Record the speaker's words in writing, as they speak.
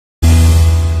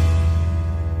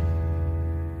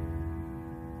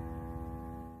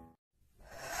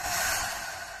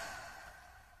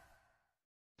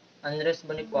Andres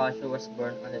Bonifacio was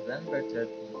born on November 30,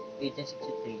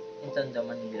 1863 in Tondo,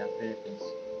 Manila, Philippines.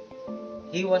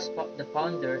 He was the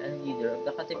founder and leader of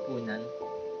the Katipunan,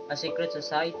 a secret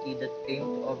society that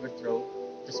aimed to overthrow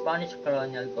the Spanish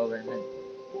colonial government.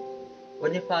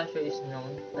 Bonifacio is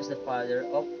known as the father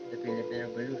of the Philippine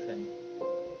Revolution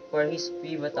for his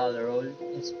pivotal role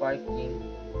in sparking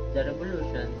the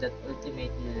revolution that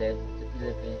ultimately led to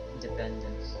Philippine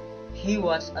independence. He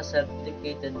was a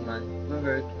self-dedicated man who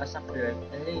worked as a clerk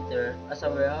and later as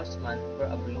a warehouseman for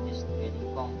a British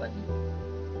trading company.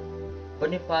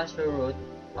 Bonifacio wrote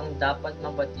ang dapat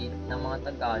mabatid ng mga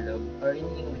Tagalog, or in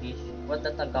English, What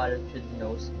the Tagalog Should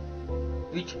Know,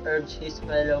 which urged his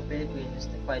fellow Filipinos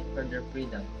to fight for their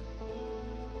freedom.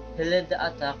 He led the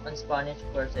attack on Spanish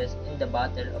forces in the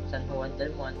Battle of San Juan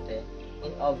del Monte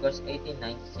in August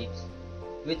 1896,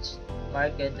 which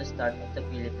marked the start of the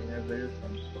Philippine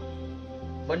Revolution.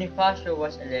 Bonifacio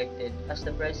was elected as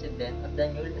the president of the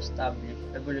newly established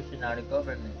revolutionary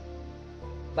government,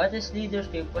 but his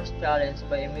leadership was challenged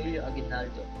by Emilio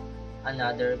Aguinaldo,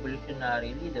 another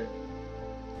revolutionary leader.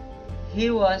 He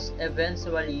was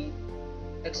eventually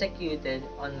executed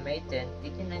on May 10,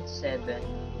 1897,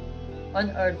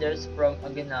 on orders from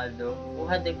Aguinaldo, who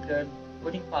had declared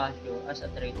Bonifacio as a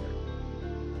traitor.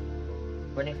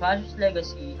 Bonifacio's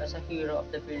legacy as a hero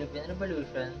of the Philippine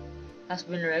Revolution has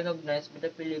been recognized by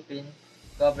the Philippine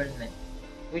government,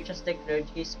 which has declared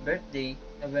his birthday,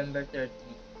 November 30,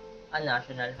 a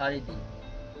national holiday.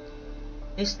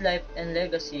 His life and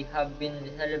legacy have been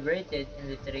celebrated in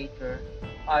literature,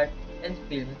 art, and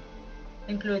film,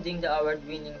 including the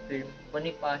award-winning film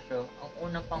Bonifacio, ang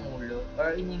unang Pangulo,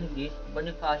 or in English,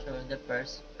 Bonifacio, the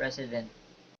first President.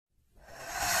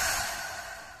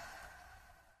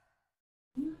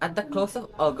 At the close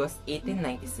of August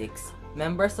 1896,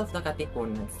 members of the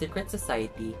Katipunan secret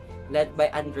society, led by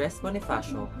Andres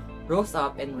Bonifacio, rose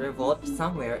up and revolt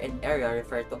somewhere in area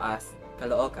referred to as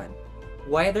Caloocan,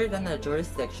 wider than the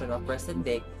jurisdiction of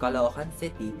present-day Caloocan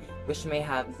City, which may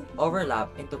have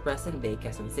overlapped into present-day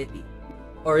Quezon City.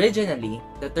 Originally,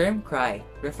 the term cry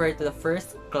referred to the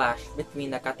first clash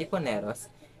between the Katipuneros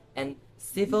and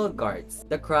civil guards.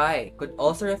 The cry could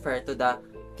also refer to the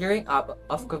tearing up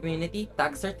of community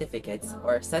tax certificates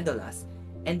or cedulas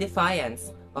and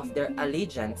defiance of their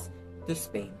allegiance to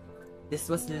Spain. This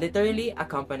was literally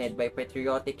accompanied by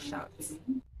patriotic shouts.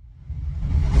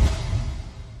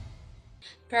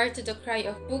 Prior to the cry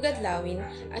of Pugadlawin,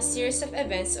 a series of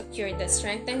events occurred that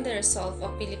strengthened the resolve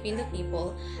of Filipino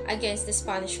people against the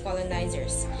Spanish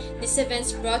colonizers. These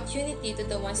events brought unity to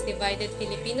the once divided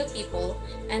Filipino people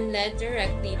and led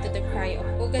directly to the cry of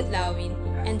Pugadlawin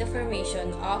and the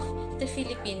formation of the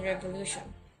Philippine Revolution.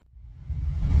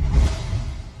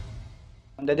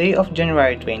 On the day of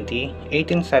January 20,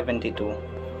 1872,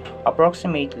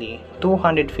 approximately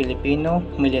 200 Filipino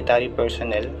military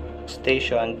personnel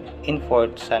stationed in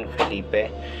Fort San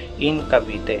Felipe in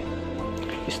Cavite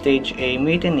staged a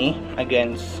mutiny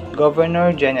against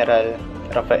Governor General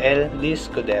Rafael D.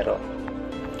 Escudero.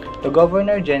 The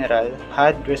Governor General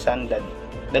had rescinded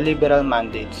the liberal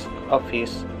mandates of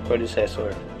his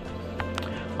predecessor,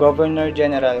 Governor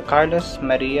General Carlos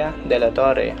Maria de la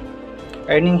Torre,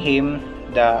 earning him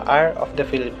the ire of the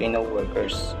Filipino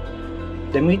workers.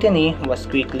 The mutiny was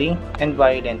quickly and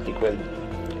violently quelled,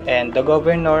 and the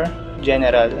Governor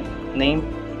General named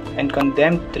and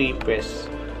condemned 3 priests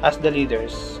as the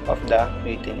leaders of the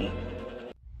mutiny.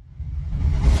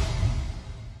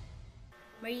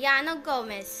 Mariano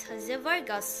Gomez, Jose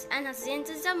Vargas, and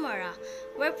Jacinto Zamora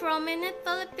were prominent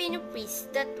Filipino priests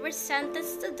that were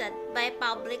sentenced to death by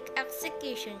public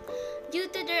execution due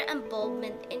to their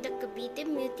involvement in the Cavite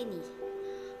Mutiny.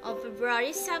 On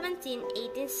February 17,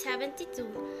 1872,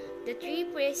 the 3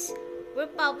 priests were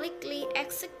publicly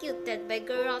executed by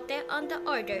garrote on the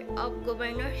order of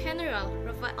Governor General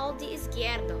Rafael D.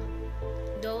 Izquierdo.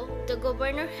 Though the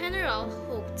Governor General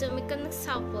hoped to make an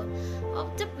example of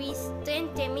the priests to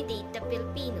intimidate the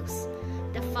Filipinos,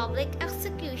 the public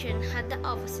execution had the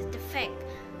opposite effect.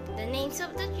 The names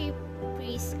of the 3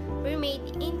 priests were made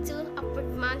into a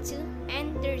portmanteau,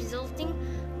 and the resulting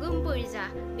Gumburza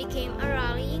became a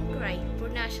rallying cry for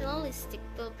nationalistic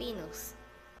Filipinos.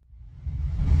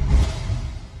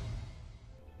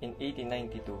 In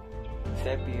 1892,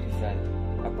 Sepi Rizal,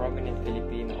 a prominent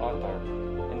Filipino author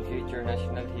and future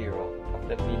national hero of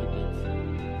the Philippines,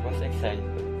 was exiled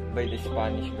by the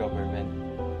Spanish government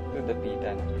to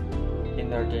Dapitan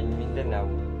in northern Mindanao.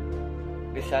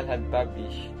 Rizal had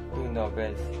published 2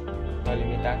 novels,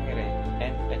 Nolimitangere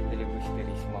and El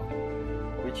Filibusterismo,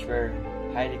 which were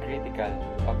highly critical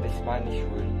of the Spanish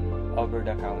rule over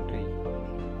the country.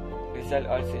 Rizal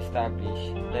also established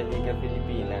La Liga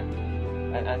Filipina,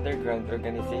 an underground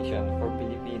organization for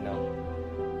Filipino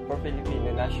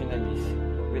nationalists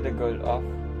with the goal of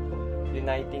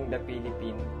uniting the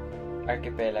Philippine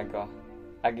archipelago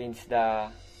against the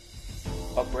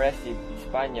oppressive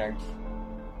Spaniards.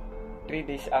 3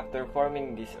 days after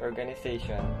forming this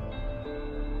organization,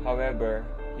 however,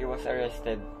 he was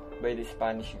arrested by the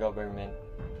Spanish government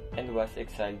and was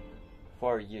exiled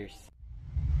 4 years.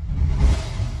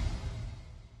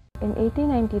 In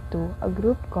 1892, a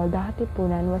group called the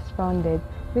Katipunan was founded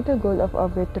with the goal of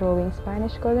overthrowing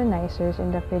Spanish colonizers in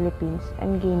the Philippines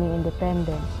and gaining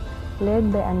independence.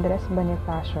 Led by Andres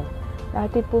Bonifacio, the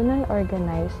Katipunan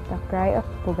organized the Cry of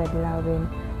Pugadlawin,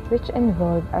 which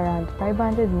involved around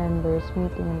 500 members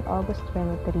meeting on August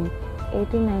 23,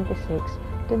 1896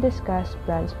 to discuss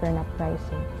plans for an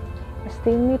uprising. A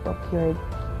stalemate occurred,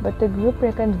 but the group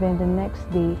reconvened the next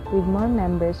day with more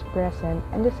members present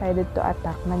and decided to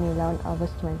attack Manila on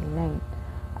August 29.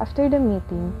 After the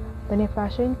meeting,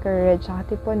 Bonifacio encouraged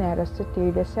Katipuneros to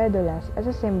tear the cedulas as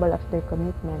a symbol of their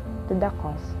commitment to the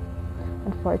cause.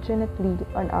 Unfortunately,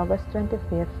 on August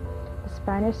 25th, the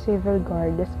Spanish Civil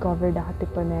Guard discovered the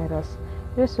Katipuneros,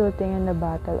 resulting in the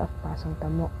Battle of Pasong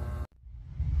Tamo.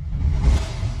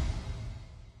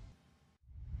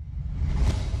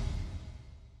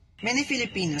 Many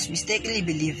Filipinos mistakenly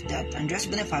believed that Andres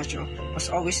Bonifacio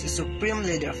was always the supreme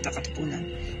leader of the Katipunan,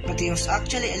 but he was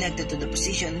actually elected to the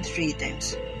position 3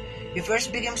 times. He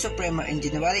first became Supremo in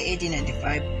January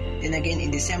 1895, then again in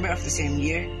December of the same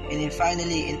year, and then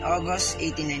finally in August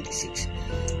 1896.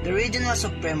 The regional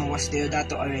Supremo was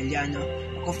Deodato Arellano,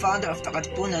 a co-founder of the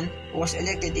Katipunan who was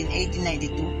elected in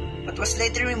 1892 but was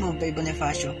later removed by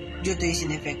Bonifacio due to his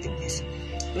ineffectiveness.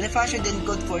 Bonifacio then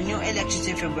called for new elections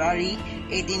in February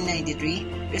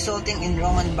 1893, resulting in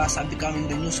Roman Basa becoming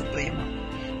the new Supremo.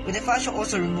 Bonifacio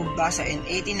also removed Basa in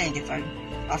 1895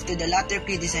 after the latter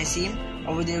criticized him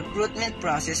over the recruitment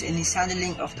process and his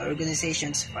handling of the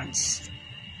organization's funds.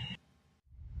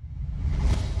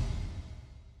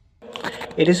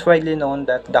 It is widely known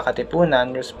that the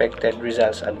Katipunan respected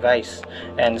Rizal's advice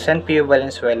and sent Pio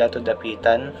Valenzuela to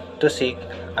Dapitan to seek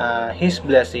his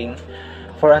blessing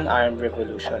for an armed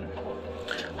revolution.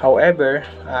 However,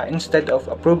 instead of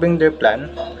approving their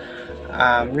plan,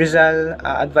 Rizal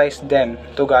advised them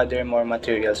to gather more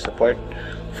material support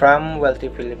from wealthy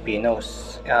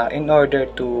Filipinos in order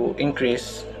to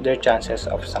increase their chances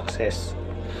of success.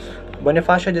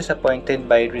 Bonifacio, disappointed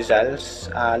by Rizal's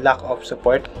lack of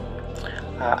support,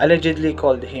 allegedly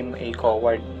called him a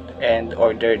coward and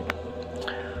ordered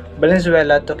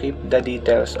Valenzuela to keep the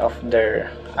details of their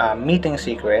meeting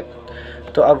secret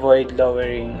to avoid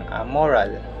lowering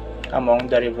morale among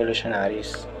the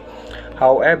revolutionaries.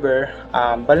 However,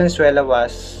 Valenzuela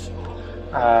was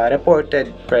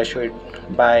reported pressured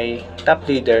by top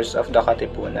leaders of the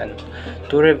Katipunan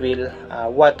to reveal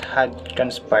what had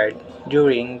transpired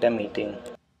during the meeting.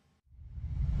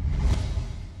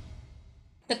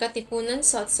 The Katipunan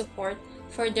sought support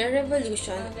for their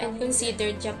revolution and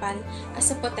considered Japan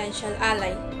as a potential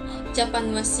ally.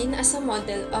 Japan was seen as a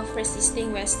model of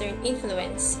resisting Western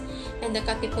influence, and the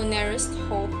Katipuneros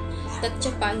hoped that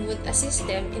Japan would assist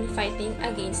them in fighting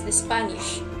against the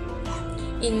Spanish.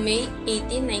 In May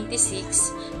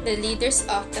 1896, the leaders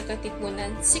of the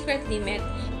Katipunan secretly met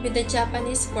with the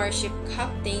Japanese warship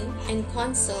captain and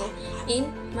consul in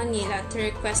Manila to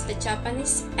request the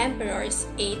Japanese emperor's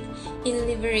aid in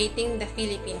liberating the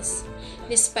Philippines.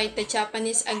 Despite the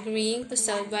Japanese agreeing to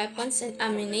sell weapons and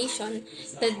ammunition,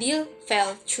 the deal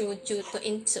fell through due to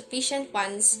insufficient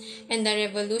funds and the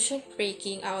revolution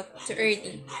breaking out too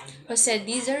early. Jose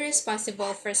Dizar,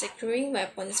 responsible for securing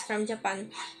weapons from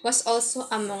Japan, was also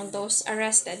among those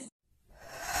arrested.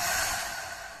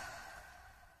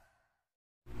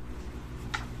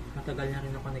 Matagal na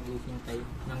rin ako naghihintay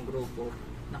ng grupo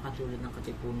na katulad ng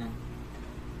Katipunan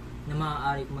na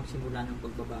maaari magsimula ng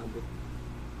pagbabago.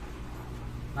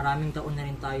 Maraming taon na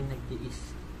rin tayo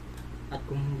nagtiis at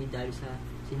kung hindi dahil sa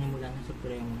sinimulan ng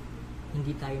Supremo,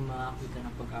 hindi tayo makakita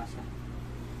ng pag-asa.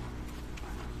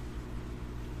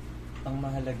 Ang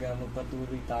mahalaga,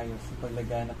 magpatuloy tayo sa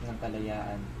paglaganap ng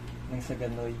kalayaan nang sa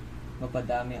ganoy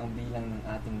mapadami ang bilang ng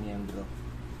ating miyembro.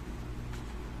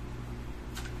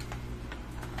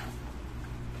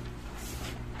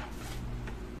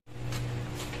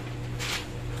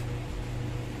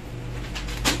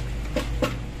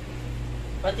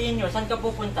 Patiin nyo, saan ka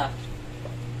pupunta?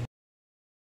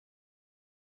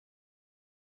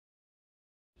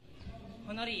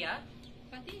 Honoria?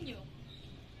 Patinyo.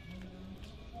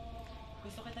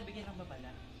 Gusto kita bigyan ng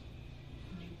babala.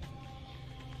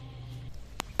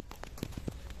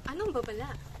 Anong babala?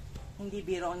 Hindi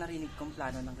biro ang narinig kong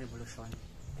plano ng revolusyon.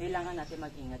 Kailangan natin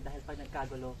mag-ingat dahil pag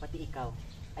nagkagulo, pati ikaw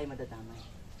ay madadamay.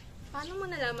 Paano mo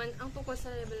nalaman ang tungkol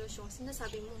sa revolusyong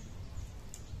sinasabi mo?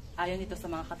 Ayon ito sa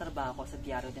mga katrabaho ko sa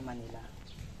Diario de Manila.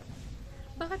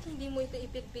 Bakit hindi mo ito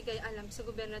ipigbigay alam sa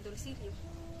Gobernador Silio?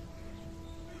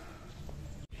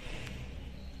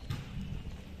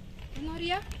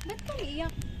 Honoria, ba't kang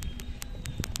iiyak?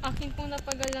 Akin pong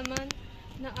napag-alaman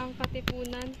na ang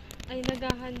Katipunan ay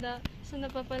naghahanda sa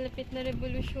napapalapit na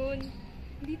revolusyon.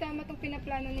 Hindi tama itong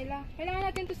pinaplano nila. Kailangan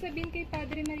natin ito sabihin kay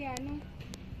Padre Mariano.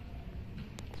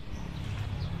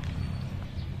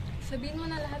 Sabihin mo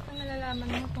na lahat ng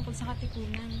nalalaman mo tungkol sa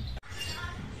Katipunan.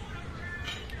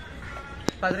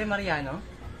 Padre Mariano?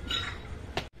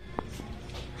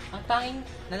 Ang tanging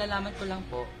nalalaman ko lang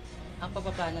po ang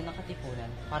pagpaplano ng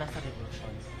Katipunan para sa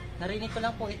revolusyon. Narinig ko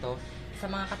lang po ito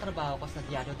sa mga katrabaho ko sa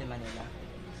Diario de Manila.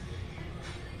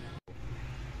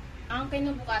 Ang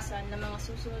kinabukasan ng mga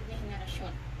susunod na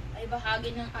henerasyon ay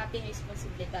bahagi ng ating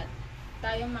responsibilidad.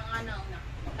 Tayong mga nauna,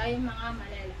 tayong mga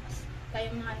malalakas,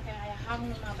 tayong mga kakayahang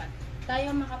lumaban,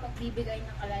 tayong makapagbibigay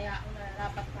ng kalayaang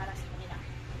nararapat para sa kanila.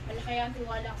 Malaki ang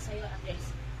tiwala ko sa iyo, Andres.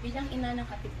 Bilang ina ng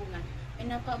Katipunan, ay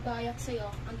napabayak sa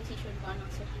iyo ang desisyon mo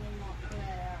anong sabihin mo ang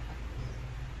nararapat.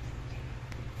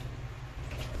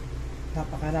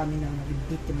 Napakarami ng naging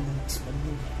biktima ng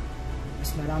Espanyol.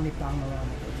 Mas marami pa ang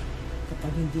mamamatay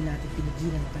kapag hindi natin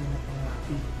pinigilan ang kanilang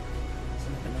pangapi. Sa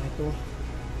mga ito,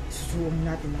 susuong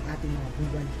natin ang ating mga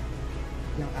buwan.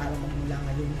 Ilang araw magmula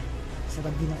ngayon, sa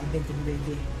gabi ng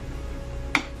 29,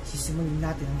 sisimulan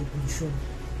natin ang revolusyon.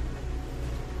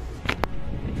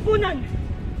 Katipunan!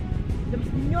 Labas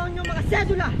ninyo ang inyong mga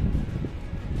sedula!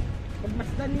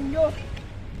 Pagmasdan ninyo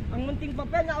ang munting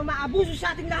papel na umaabuso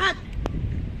sa ating lahat!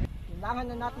 Kailangan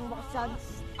na natin makasan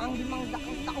ang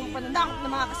 500 taong pananakot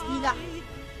ng mga Kastila.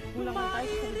 Kulang man tayo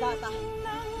sa sandata.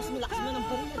 Mas malakas man ang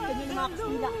baril at kanyo ng mga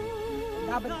Kastila.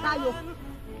 Laban tayo.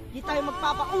 Di tayo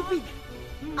magpapaupig.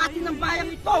 Atin ang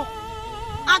bayang ito.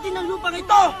 Atin ang lupang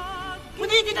ito.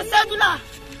 Punitin ang sedula!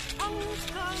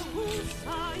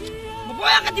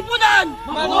 Mabuhay ang Katipunan!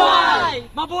 Mabuhay!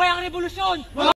 Mabuhay ang revolusyon!